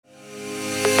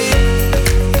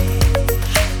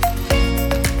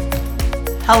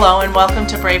Hello and welcome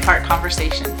to Braveheart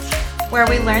Conversations, where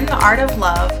we learn the art of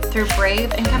love through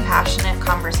brave and compassionate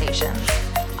conversations.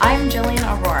 I'm Jillian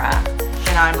Aurora.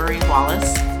 And I'm Marie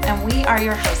Wallace. And we are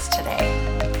your hosts today.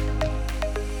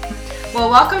 Well,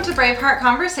 welcome to Braveheart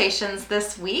Conversations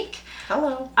this week.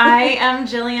 Hello. I am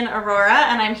Jillian Aurora,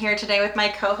 and I'm here today with my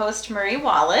co-host Marie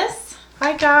Wallace.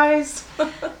 Hi, guys.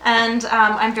 And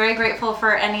I'm very grateful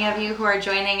for any of you who are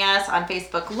joining us on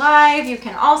Facebook Live. You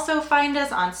can also find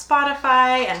us on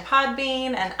Spotify and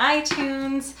Podbean and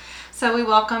iTunes. So we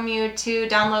welcome you to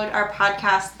download our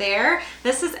podcast there.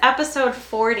 This is episode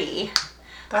 40.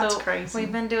 That's crazy.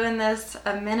 We've been doing this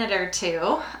a minute or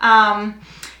two.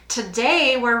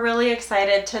 Today, we're really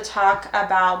excited to talk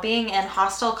about being in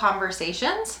hostile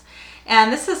conversations.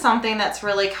 And this is something that's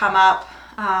really come up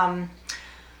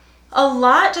a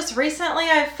lot just recently.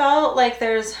 I felt like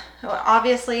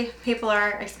obviously people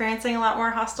are experiencing a lot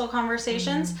more hostile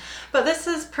conversations, but this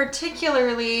is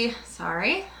particularly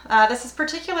something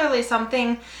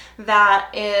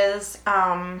that is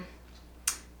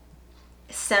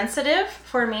sensitive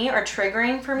for me or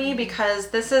triggering for me because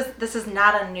this is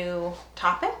not a new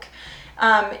topic.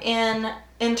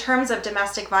 In terms of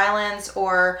domestic violence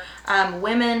or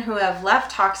women who have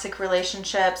left toxic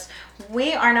relationships,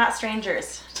 we are not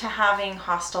strangers to having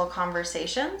hostile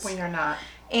conversations. We are not.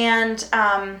 And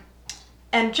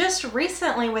just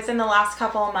recently, within the last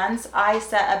couple of months, I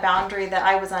set a boundary that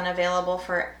I was unavailable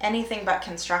for anything but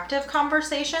constructive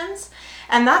conversations.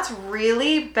 And that's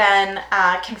really been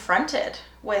confronted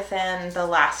within the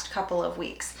last couple of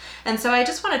weeks. And so I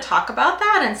just want to talk about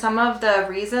that and some of the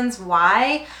reasons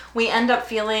why we end up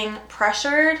feeling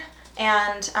pressured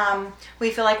and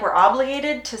we feel like we're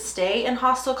obligated to stay in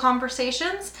hostile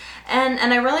conversations. And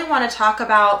I really want to talk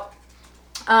about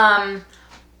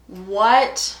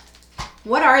what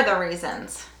are the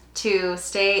reasons to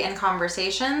stay in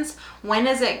conversations? When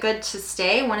is it good to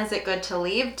stay? When is it good to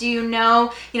leave? Do you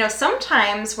know,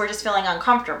 sometimes we're just feeling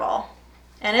uncomfortable.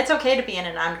 And it's okay to be in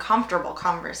an uncomfortable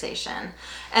conversation.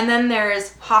 And then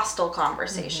there's hostile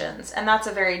conversations, and that's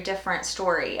a very different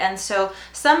story. And so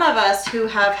some of us who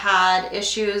have had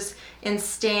issues in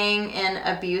staying in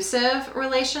abusive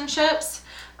relationships,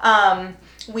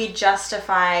 we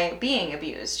justify being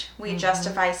abused. We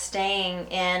justify staying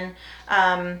in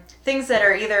things that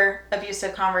are either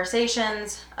abusive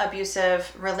conversations,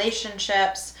 abusive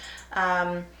relationships,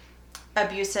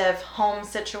 abusive home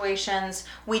situations.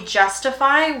 We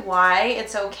justify why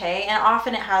it's okay, and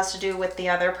often it has to do with the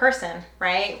other person,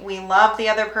 right? We love the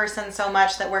other person so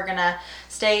much that we're gonna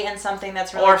stay in something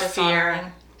that's really dishonoring.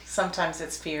 Fear. Sometimes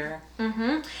it's fear.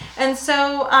 And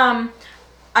so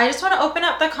I just want to open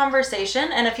up the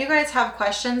conversation, and if you guys have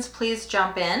questions, please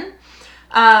jump in.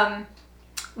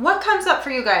 What comes up for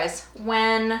you guys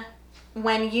when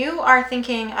you are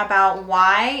thinking about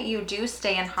why you do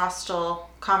stay in hostile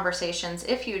conversations?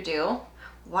 If you do,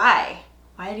 why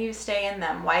do you stay in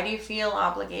them? Why do you feel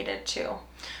obligated to?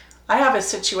 I have a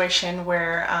situation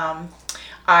where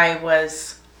I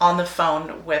was on the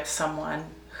phone with someone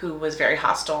who was very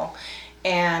hostile,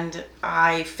 and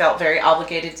I felt very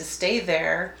obligated to stay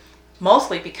there,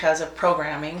 mostly because of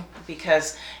programming,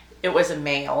 because it was a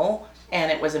male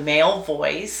and it was a male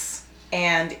voice,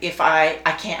 and if I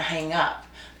can't hang up.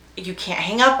 You can't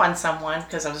hang up on someone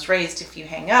because I was raised, if you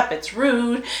hang up, it's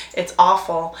rude, it's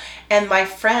awful. And my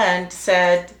friend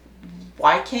said,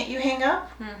 why can't you hang up?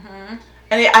 And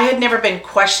I had never been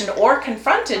questioned or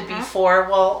confronted before.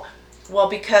 Well,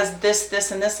 because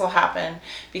this and this will happen.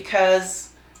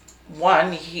 Because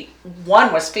one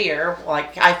was fear.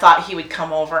 Like, I thought he would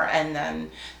come over and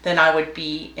then I would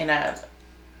be in a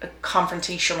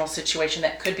confrontational situation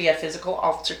that could be a physical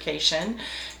altercation.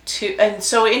 And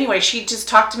so anyway, she just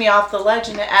talked me off the ledge,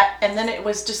 and then it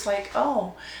was just like,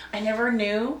 oh, I never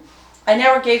knew. I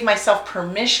never gave myself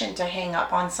permission to hang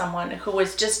up on someone who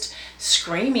was just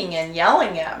screaming and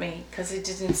yelling at me because it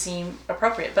didn't seem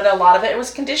appropriate. But a lot of it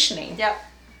was conditioning. Yep.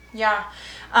 Yeah.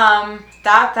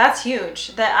 That's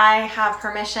huge. That I have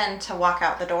permission to walk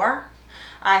out the door.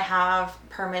 I have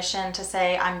permission to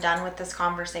say I'm done with this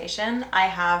conversation. I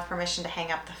have permission to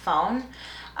hang up the phone.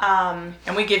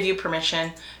 And we give you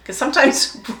permission because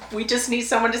sometimes we just need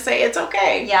someone to say it's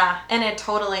okay. Yeah, and it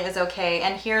totally is okay.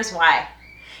 And here's why.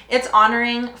 It's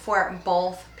honoring for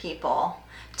both people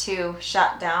to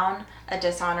shut down a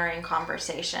dishonoring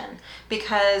conversation,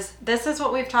 because this is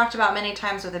what we've talked about many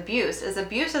times with abuse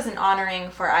isn't honoring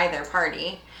for either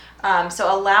party.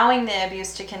 So allowing the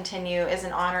abuse to continue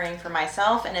isn't honoring for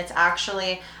myself, and it's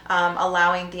actually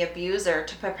allowing the abuser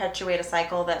to perpetuate a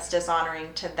cycle that's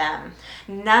dishonoring to them.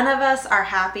 None of us are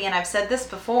happy, and I've said this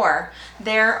before,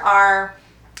 there are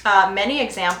many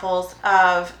examples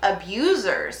of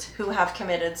abusers who have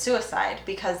committed suicide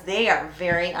because they are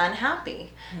very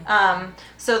unhappy.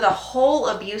 So the whole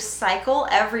abuse cycle,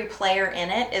 every player in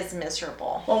it is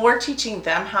miserable. Well, we're teaching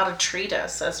them how to treat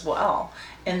us as well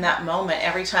in that moment.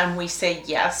 Every time we say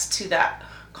yes to that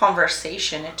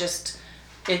conversation,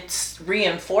 it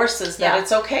reinforces that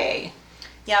it's okay.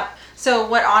 Yep. So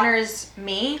what honors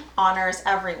me honors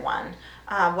everyone.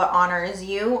 What honors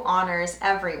you honors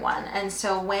everyone. And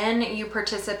so when you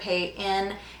participate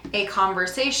in a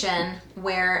conversation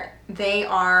where they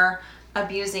are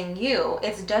abusing you,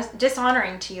 it's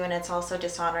dishonoring to you, and it's also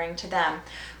dishonoring to them.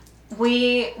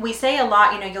 We say a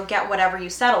lot, you'll get whatever you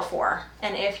settle for.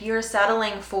 And if you're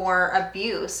settling for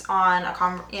abuse on a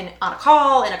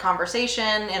call, in a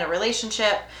conversation, in a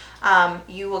relationship,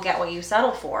 you will get what you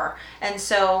settle for. And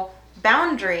so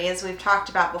boundaries, we've talked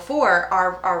about before,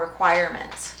 are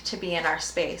requirements to be in our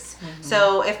space.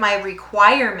 So if my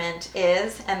requirement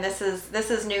is, and this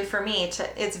is new for me,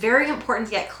 it's very important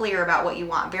to get clear about what you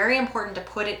want, very important to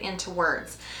put it into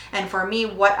words. And for me,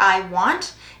 what I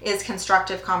want is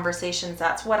constructive conversations.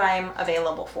 That's what I'm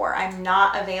available for. I'm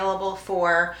not available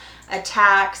for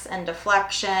attacks and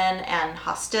deflection and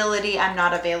hostility. I'm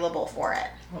not available for it.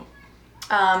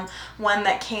 One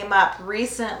that came up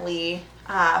recently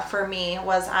for me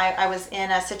was I was in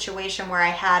a situation where I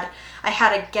had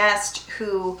a guest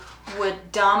who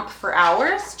would dump for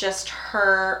hours just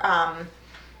her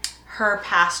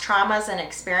past traumas and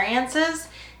experiences,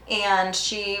 and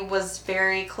she was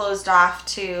very closed off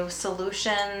to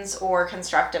solutions or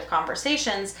constructive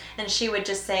conversations, and she would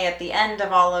just say at the end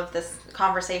of all of this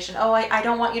conversation, "Oh, I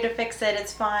don't want you to fix it,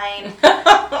 it's fine."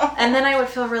 And then I would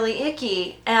feel really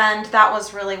icky, and that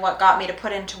was really what got me to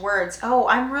put into words, "Oh,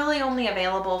 I'm really only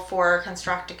available for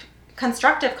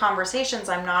constructive conversations.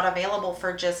 I'm not available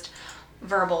for just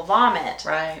verbal vomit."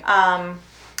 Right.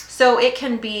 So it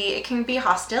can be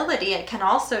hostility. It can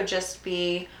also just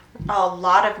be a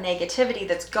lot of negativity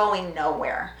that's going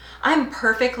nowhere. I'm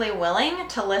perfectly willing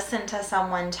to listen to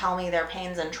someone tell me their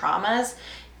pains and traumas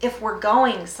if we're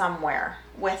going somewhere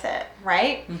with it,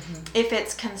 right? If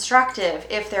it's constructive,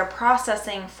 if they're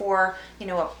processing for, a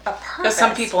purpose. Because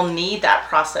some people need that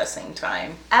processing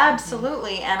time.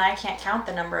 Absolutely. And I can't count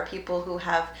the number of people who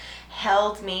have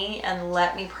held me and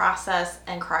let me process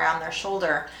and cry on their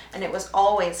shoulder. And it was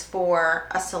always for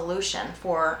a solution,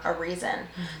 for a reason.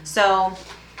 So,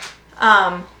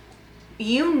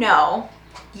 you know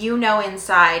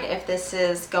inside if this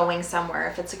is going somewhere,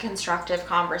 if it's a constructive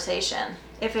conversation.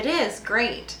 If it is,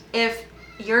 great. If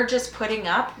you're just putting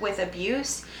up with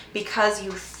abuse because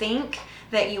you think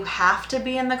that you have to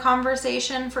be in the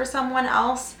conversation for someone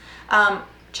else,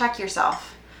 check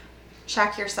yourself.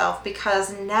 Check yourself,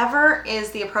 because never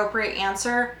is the appropriate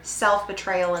answer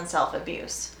self-betrayal and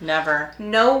self-abuse. Never.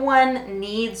 No one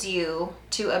needs you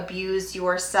to abuse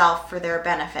yourself for their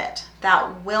benefit.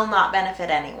 That will not benefit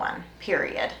anyone,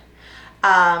 period.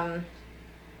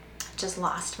 Just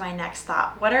lost my next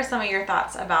thought. What are some of your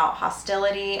thoughts about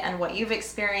hostility and what you've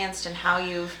experienced and how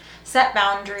you've set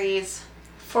boundaries?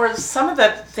 For some of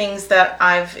the things that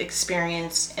I've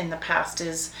experienced in the past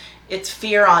it's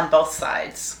fear on both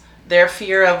sides. Their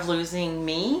fear of losing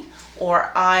me,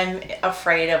 or I'm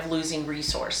afraid of losing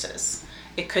resources.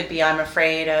 It could be I'm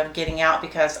afraid of getting out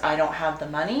because I don't have the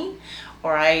money,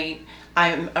 or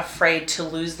I'm afraid to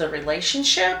lose the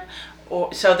relationship.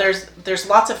 So there's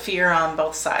lots of fear on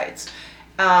both sides.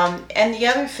 And the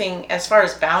other thing, as far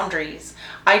as boundaries,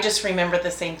 I just remember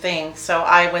the same thing. So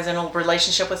I was in a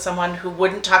relationship with someone who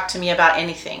wouldn't talk to me about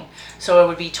anything. So it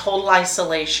would be total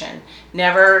isolation.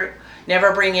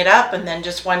 Never bring it up, and then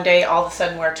just one day all of a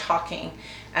sudden we're talking.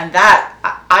 And that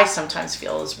I sometimes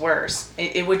feel is worse.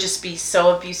 It would just be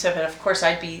so abusive, and of course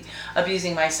I'd be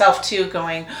abusing myself too,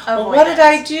 going, well, what did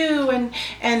I do, and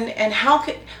how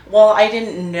could, well, I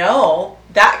didn't know.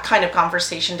 That kind of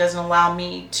conversation doesn't allow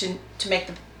me to make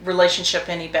the relationship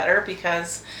any better,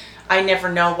 because I never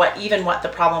know what the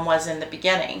problem was in the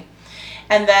beginning.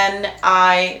 And then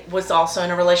I was also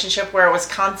in a relationship where it was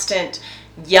constant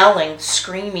yelling,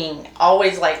 screaming,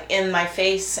 always like in my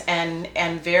face, and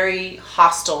very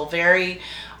hostile, very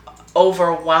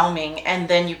overwhelming. And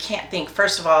then you can't think.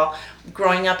 First of all,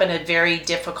 growing up in a very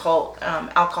difficult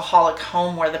alcoholic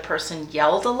home where the person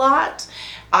yelled a lot,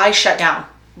 I shut down.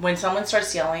 when someone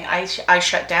starts yelling, I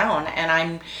shut down,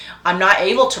 and I'm not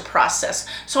able to process.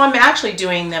 So I'm actually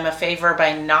doing them a favor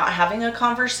by not having a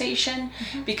conversation,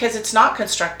 because it's not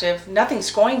constructive.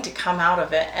 Nothing's going to come out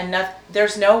of it, and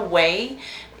there's no way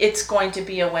it's going to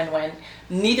be a win-win.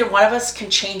 Neither one of us can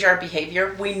change our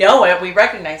behavior. We know it, we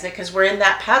recognize it, because we're in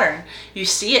that pattern. You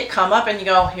see it come up and you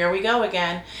go, here we go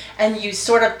again. And you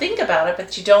sort of think about it,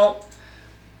 but you don't.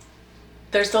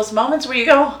 There's those moments where you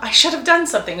go, I should have done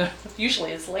something.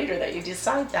 Usually it's later that you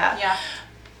decide that. Yeah.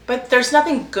 But there's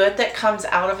nothing good that comes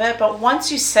out of it. But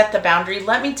once you set the boundary,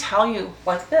 let me tell you,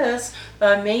 like this,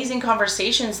 the amazing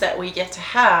conversations that we get to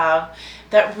have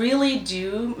that really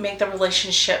do make the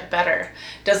relationship better.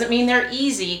 Doesn't mean they're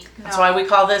easy. That's why we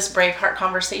call this Braveheart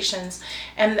Conversations.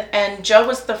 And Joe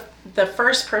was the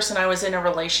first person I was in a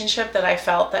relationship that I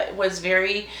felt that was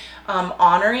very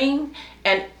honoring,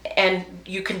 and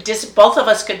you can both of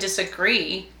us could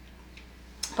disagree,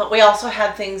 but we also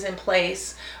had things in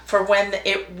place for when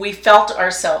we felt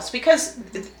ourselves, because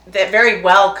that very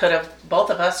well both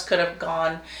of us could have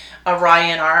gone awry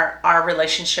in our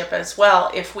relationship as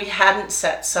well if we hadn't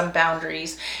set some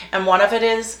boundaries. And one of it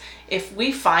is, if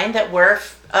we find that we're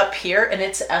up here and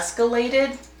it's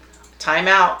escalated, time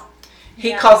out.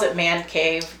 He calls it man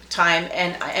cave time,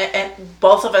 and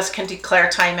both of us can declare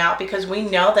time out, because we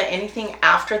know that anything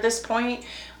after this point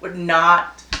would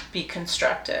not be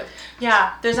constructive.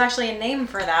 Yeah, there's actually a name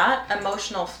for that,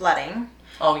 emotional flooding.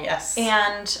 Oh, yes.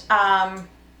 And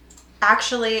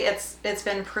actually it's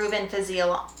been proven can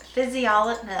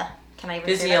I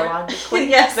even say that word? Physiologically?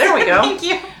 Yes. There we go. Thank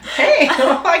you. Hey,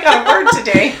 I got a word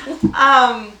today.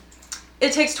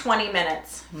 It takes 20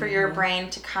 minutes for your brain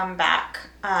to come back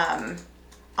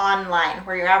online,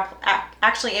 where you're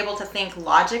actually able to think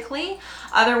logically.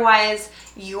 Otherwise,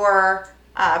 your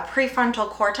prefrontal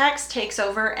cortex takes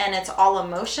over and it's all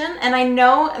emotion. And I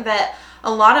know that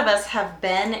a lot of us have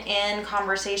been in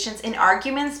conversations, in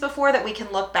arguments before, that we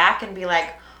can look back and be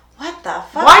like, what the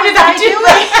fuck? Why did I do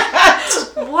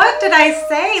that? What did I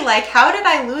say? Like, how did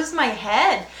I lose my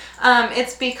head?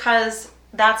 It's because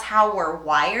that's how we're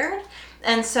wired.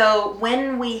 And so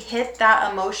when we hit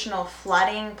that emotional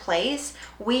flooding place,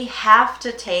 we have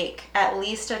to take at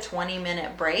least a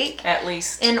 20-minute break. At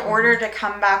least. In order to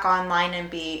come back online and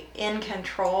be in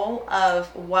control of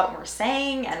what we're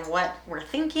saying and what we're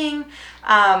thinking.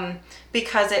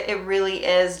 Because it really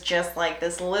is just like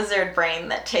this lizard brain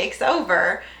that takes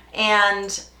over.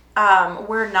 And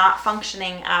we're not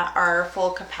functioning at our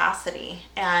full capacity.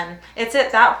 And it's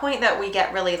at that point that we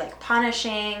get really like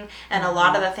punishing, and a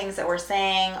lot of the things that we're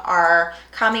saying are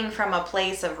coming from a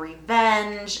place of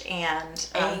revenge and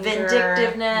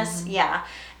vindictiveness. Yeah.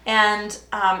 And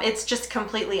it's just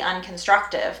completely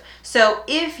unconstructive. So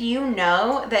if you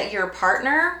know that your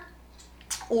partner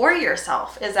or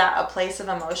yourself is at a place of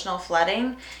emotional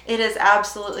flooding, it is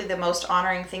absolutely the most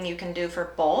honoring thing you can do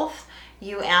for both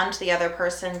you and the other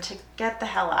person to get the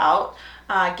hell out,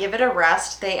 give it a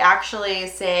rest. They actually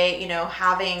say,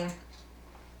 having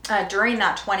during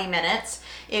that 20 minutes,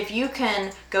 if you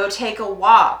can go take a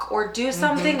walk or do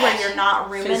something where you're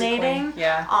not ruminating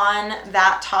on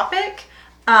that topic,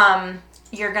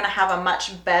 you're going to have a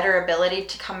much better ability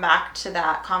to come back to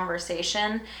that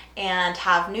conversation and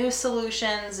have new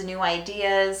solutions, new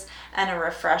ideas, and a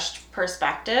refreshed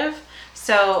perspective.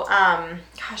 So,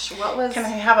 Can I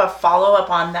have a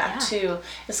follow-up on that too?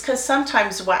 It's because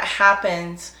sometimes what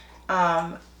happens,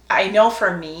 I know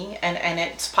for me, and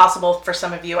it's possible for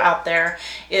some of you out there,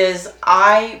 is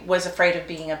I was afraid of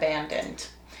being abandoned.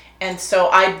 And so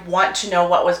I want to know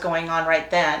what was going on right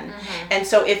then. And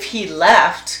so if he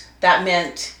left, that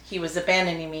meant he was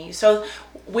abandoning me. So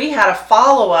we had a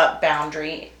follow-up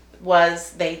boundary,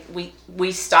 was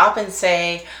we stop and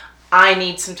say, I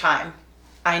need some time.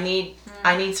 I need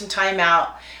some time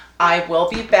out. I will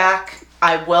be back.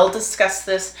 I will discuss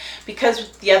this,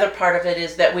 because the other part of it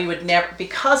is that we would never,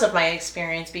 because of my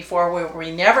experience before where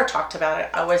we never talked about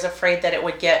it, I was afraid that it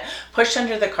would get pushed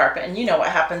under the carpet. And you know what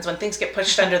happens when things get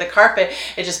pushed under the carpet,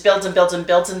 it just builds and builds and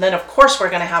builds. And then of course we're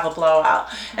going to have a blowout.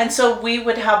 And so we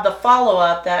would have the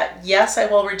follow-up that, yes, I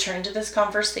will return to this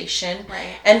conversation.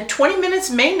 Right. And 20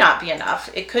 minutes may not be enough.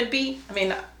 It could be,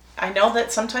 I know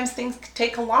that sometimes things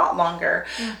take a lot longer,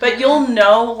 but you'll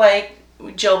know, like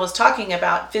Jill was talking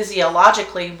about,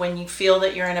 physiologically, when you feel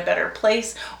that you're in a better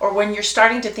place, or when you're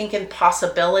starting to think in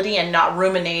possibility and not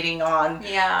ruminating on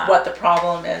what the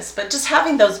problem is. But just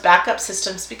having those backup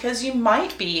systems, because you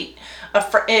might be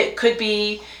it could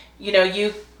be,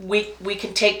 we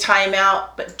can take time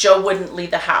out, but Joe wouldn't leave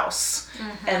the house.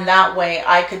 And that way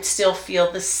I could still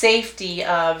feel the safety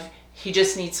of, he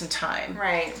just needs some time.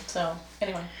 Right. So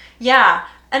anyway. Yeah.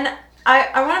 And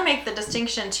I want to make the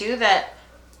distinction too that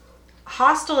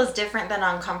hostile is different than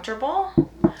uncomfortable.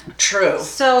 True.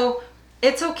 So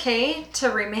it's okay to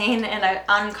remain in an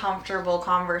uncomfortable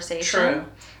conversation. True.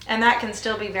 And that can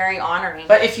still be very honoring.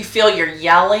 But if you feel you're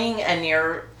yelling and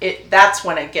that's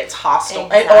when it gets hostile.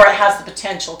 Exactly. Or it has the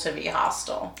potential to be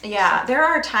hostile. Yeah, there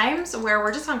are times where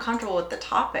we're just uncomfortable with the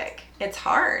topic. It's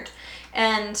hard.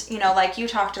 And, like you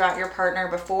talked about your partner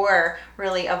before,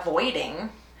 really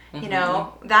avoiding,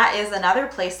 that is another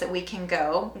place that we can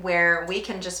go where we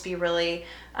can just be really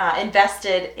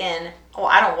invested in,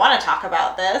 I don't want to talk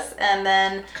about this. And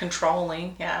then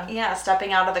controlling, yeah. Yeah,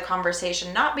 stepping out of the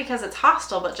conversation, not because it's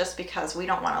hostile, but just because we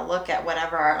don't want to look at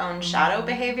whatever our own shadow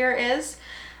behavior is.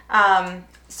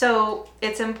 So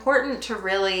it's important to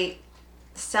really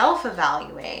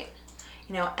self-evaluate.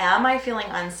 Am I feeling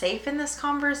unsafe in this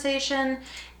conversation?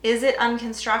 Is it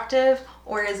unconstructive,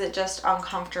 or is it just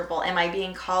uncomfortable? Am I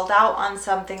being called out on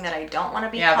something that I don't want to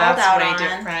be called out on? Yeah, that's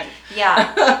way different.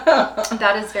 Yeah,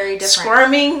 that is very different.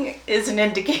 Squirming is an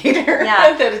indicator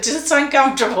that it's just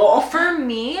uncomfortable. For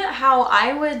me, how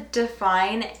I would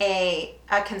define a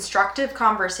constructive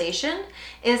conversation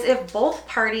is if both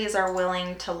parties are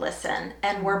willing to listen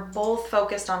and we're both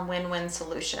focused on win-win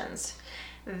solutions.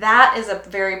 That is a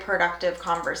very productive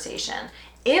conversation.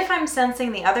 If I'm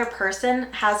sensing the other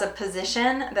person has a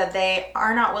position that they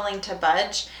are not willing to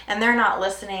budge and they're not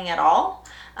listening at all,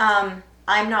 I'm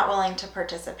not willing to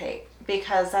participate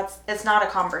because it's not a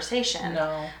conversation.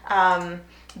 No.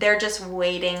 They're just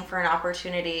waiting for an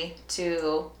opportunity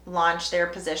to launch their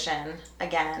position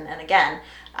again and again.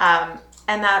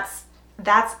 And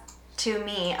that's to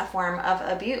me a form of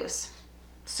abuse.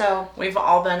 So we've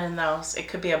all been in those. It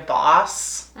could be a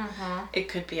boss. Mm-hmm. It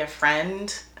could be a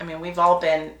friend. I mean, we've all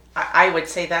been, I would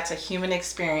say that's a human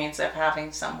experience of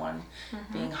having someone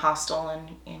being hostile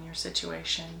in your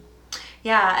situation.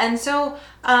 Yeah. And so,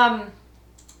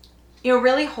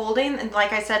 really holding,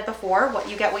 like I said before, what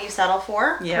you get, what you settle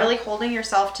for, really holding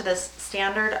yourself to this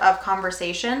standard of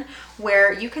conversation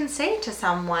where you can say to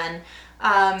someone,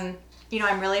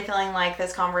 I'm really feeling like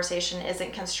this conversation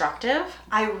isn't constructive.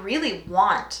 I really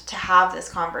want to have this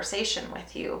conversation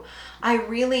with you. I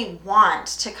really want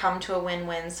to come to a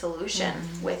win-win solution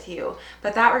with you.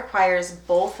 But that requires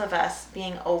both of us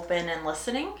being open and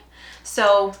listening.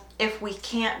 So if we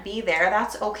can't be there,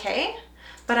 that's okay.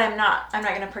 But I'm not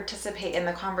going to participate in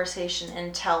the conversation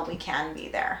until we can be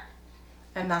there.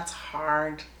 And that's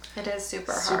hard. It is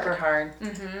super hard. Super hard.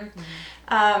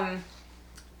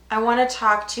 I want to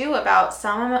talk too about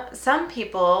some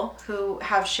people who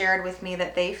have shared with me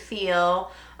that they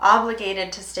feel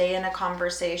obligated to stay in a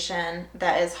conversation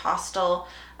that is hostile,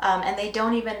 and they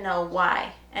don't even know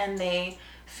why, and they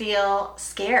feel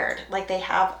scared, like they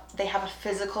have a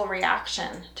physical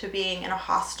reaction to being in a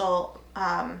hostile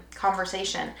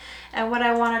conversation. And what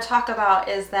I want to talk about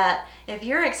is that if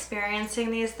you're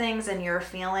experiencing these things and you're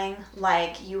feeling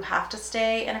like you have to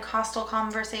stay in a hostile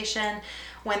conversation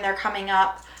when they're coming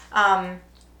up,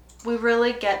 we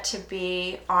really get to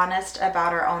be honest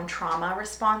about our own trauma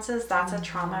responses. That's a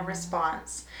trauma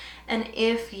response. And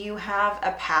if you have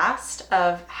a past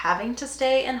of having to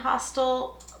stay in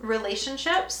hostile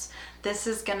relationships, this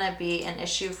is going to be an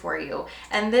issue for you.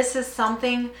 And this is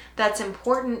something that's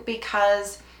important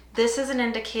because this is an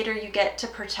indicator you get to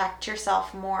protect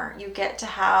yourself more. You get to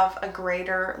have a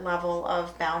greater level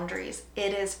of boundaries.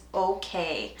 It is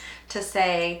okay to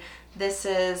say, this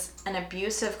is an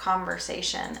abusive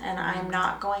conversation and I'm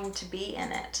not going to be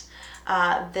in it.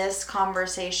 This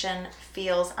conversation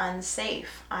feels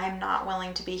unsafe. I'm not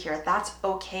willing to be here. That's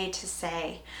okay to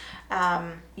say.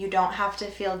 You don't have to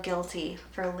feel guilty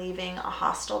for leaving a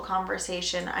hostile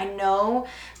conversation. I know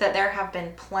that there have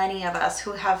been plenty of us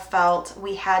who have felt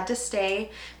we had to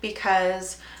stay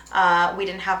because we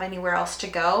didn't have anywhere else to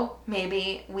go.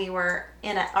 Maybe we were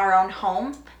in our own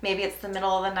home. Maybe it's the middle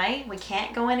of the night. We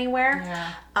can't go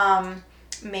anywhere. Yeah.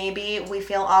 Maybe we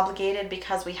feel obligated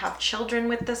because we have children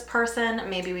with this person.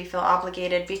 Maybe we feel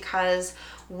obligated because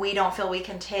we don't feel we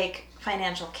can take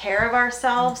financial care of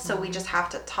ourselves, so we just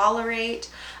have to tolerate.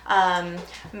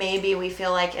 Maybe we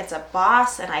feel like it's a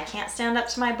boss and I can't stand up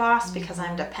to my boss because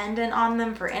I'm dependent on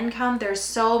them for income. There's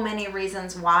so many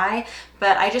reasons why,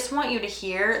 but I just want you to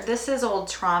hear this is old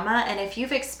trauma, and if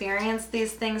you've experienced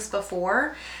these things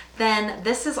before, then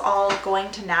this is all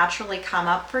going to naturally come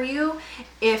up for you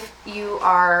if you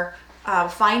are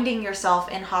finding yourself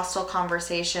in hostile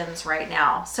conversations right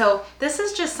now. So this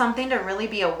is just something to really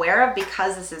be aware of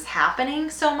because this is happening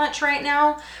so much right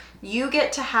now. you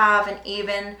get to have an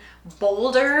even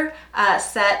bolder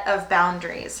set of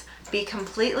boundaries. Be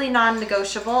completely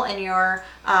non-negotiable in your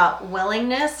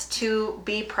willingness to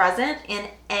be present in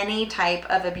any type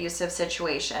of abusive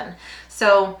situation.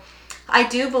 So I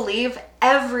do believe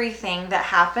everything that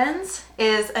happens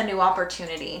is a new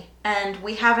opportunity. And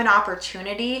we have an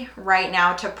opportunity right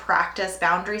now to practice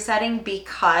boundary setting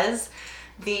because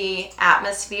the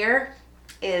atmosphere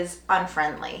is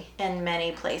unfriendly in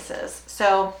many places.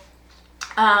 So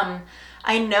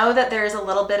I know that there's a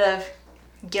little bit of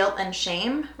guilt and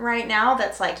shame right now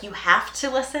that's like, you have to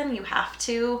listen, you have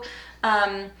to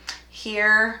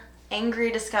hear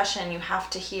angry discussion, you have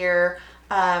to hear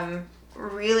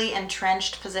really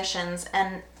entrenched positions,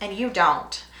 and you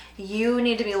don't. You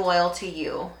need to be loyal to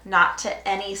you, not to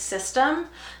any system,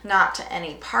 not to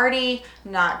any party,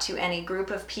 not to any group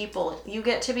of people. You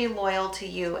get to be loyal to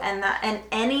you, and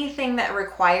anything that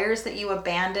requires that you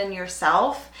abandon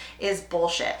yourself is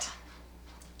bullshit.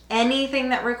 Anything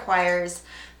that requires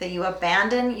that you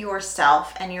abandon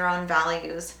yourself and your own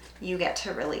values, you get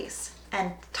to release,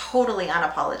 and totally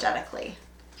unapologetically.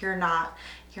 You're not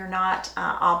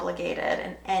obligated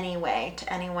in any way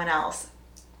to anyone else.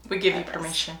 We give you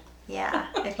permission. Yeah.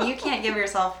 If you can't give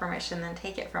yourself permission, then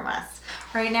take it from us.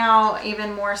 Right now,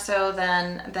 even more so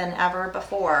than ever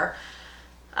before.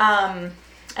 And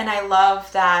I love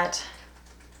that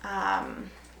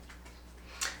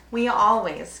we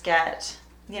always get,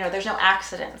 there's no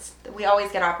accidents. We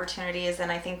always get opportunities. And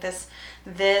I think this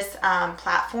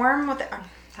platform,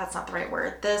 that's not the right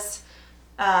word, this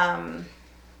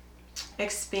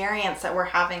experience that we're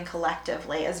having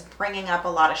collectively is bringing up a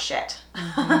lot of shit.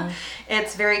 Mm-hmm.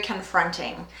 It's very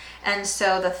confronting. And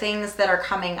so the things that are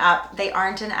coming up, they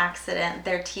aren't an accident.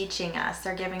 They're teaching us.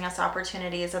 They're giving us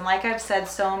opportunities. And like I've said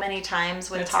so many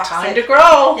times with it's time to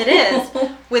grow. It is.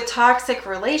 With toxic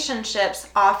relationships,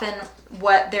 often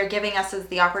what they're giving us is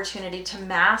the opportunity to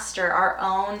master our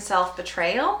own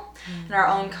self-betrayal and our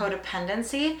own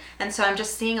codependency. And so I'm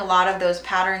just seeing a lot of those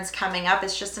patterns coming up.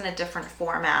 It's just in a different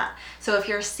format. So if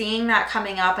you're seeing that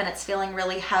coming up and it's feeling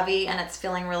really heavy and it's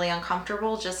feeling really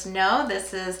uncomfortable, just know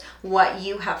this is what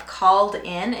you have called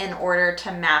in order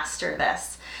to master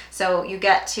this. So you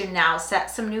get to now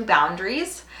set some new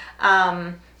boundaries.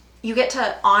 You get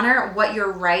to honor what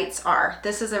your rights are.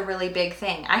 This is a really big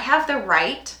thing. I have the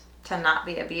right to not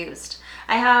be abused.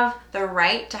 I have the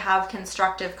right to have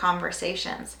constructive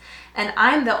conversations. And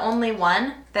I'm the only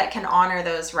one that can honor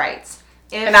those rights.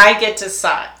 And I get to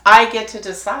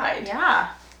decide. Yeah.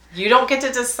 You don't get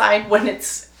to decide when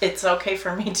it's okay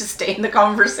for me to stay in the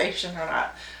conversation or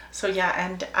not. So yeah,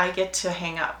 and I get to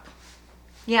hang up.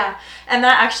 Yeah, and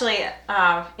that actually,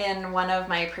 in one of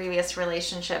my previous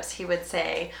relationships, he would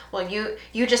say, well, you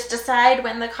just decide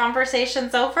when the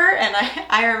conversation's over. And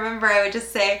I remember I would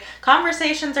just say,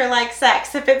 conversations are like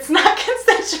sex. If it's not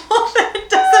consensual, then it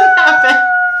doesn't happen.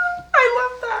 I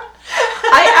love that.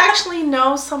 I actually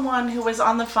know someone who was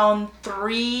on the phone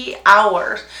 3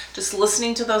 hours just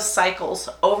listening to those cycles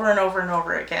over and over and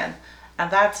over again. And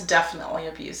that's definitely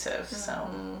abusive. So,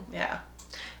 yeah.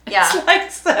 Yeah. It's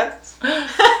like sex.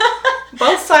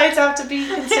 Both sides have to be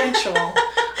consensual.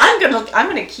 I'm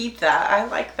gonna keep that. I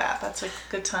like that. That's a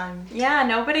good time. Yeah,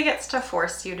 nobody gets to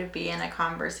force you to be in a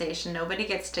conversation. Nobody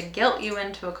gets to guilt you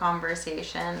into a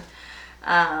conversation.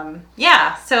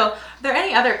 Yeah. So, are there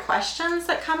any other questions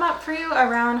that come up for you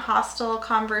around hostile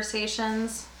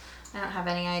conversations? I don't have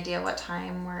any idea what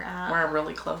time we're at. We're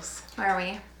really close. Are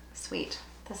we? Sweet.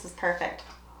 This is perfect.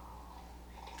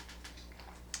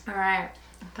 All right.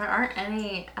 If there aren't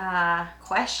any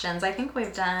questions, I think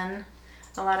we've done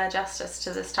a lot of justice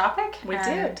to this topic. We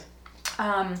did.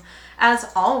 As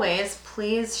always,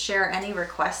 please share any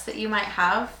requests that you might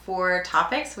have for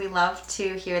topics. We love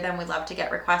to hear them. We love to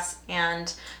get requests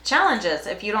and challenges.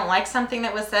 If you don't like something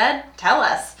that was said, tell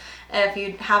us. If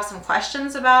you have some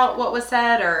questions about what was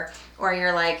said, or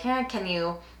you're like, yeah, can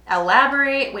you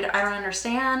elaborate? I don't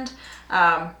understand.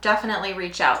 Definitely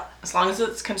reach out. As long as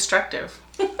it's constructive.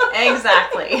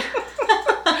 Exactly.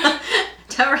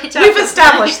 Don't reach out. We've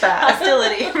established that.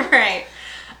 Hostility, right.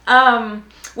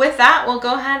 With that, we'll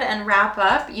go ahead and wrap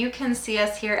up. You can see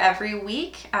us here every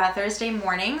week, Thursday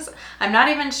mornings. I'm not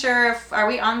even sure are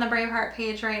we on the Braveheart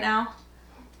page right now?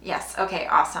 Yes. Okay,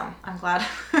 awesome. I'm glad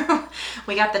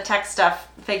we got the tech stuff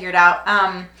figured out.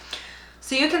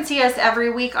 So you can see us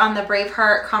every week on the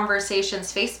Braveheart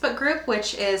Conversations Facebook group,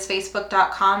 which is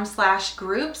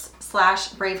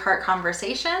facebook.com/groups/Braveheart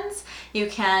Conversations. You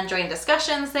can join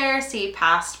discussions there, see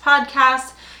past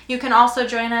podcasts. You can also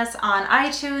join us on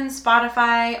iTunes,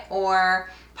 Spotify, or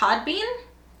Podbean.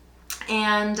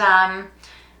 And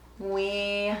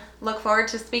We look forward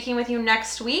to speaking with you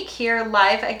next week here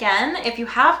live again. If you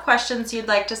have questions you'd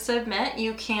like to submit,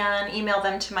 you can email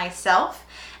them to myself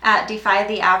at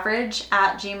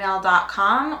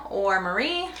defytheaverage@gmail.com or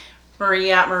Marie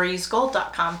at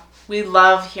mariesgold.com. We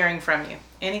love hearing from you.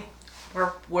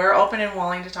 We're open and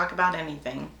willing to talk about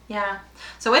anything. Yeah.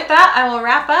 So with that, I will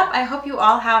wrap up. I hope you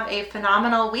all have a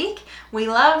phenomenal week. We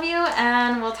love you,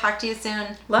 and we'll talk to you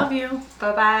soon. Love you.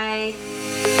 Bye-bye.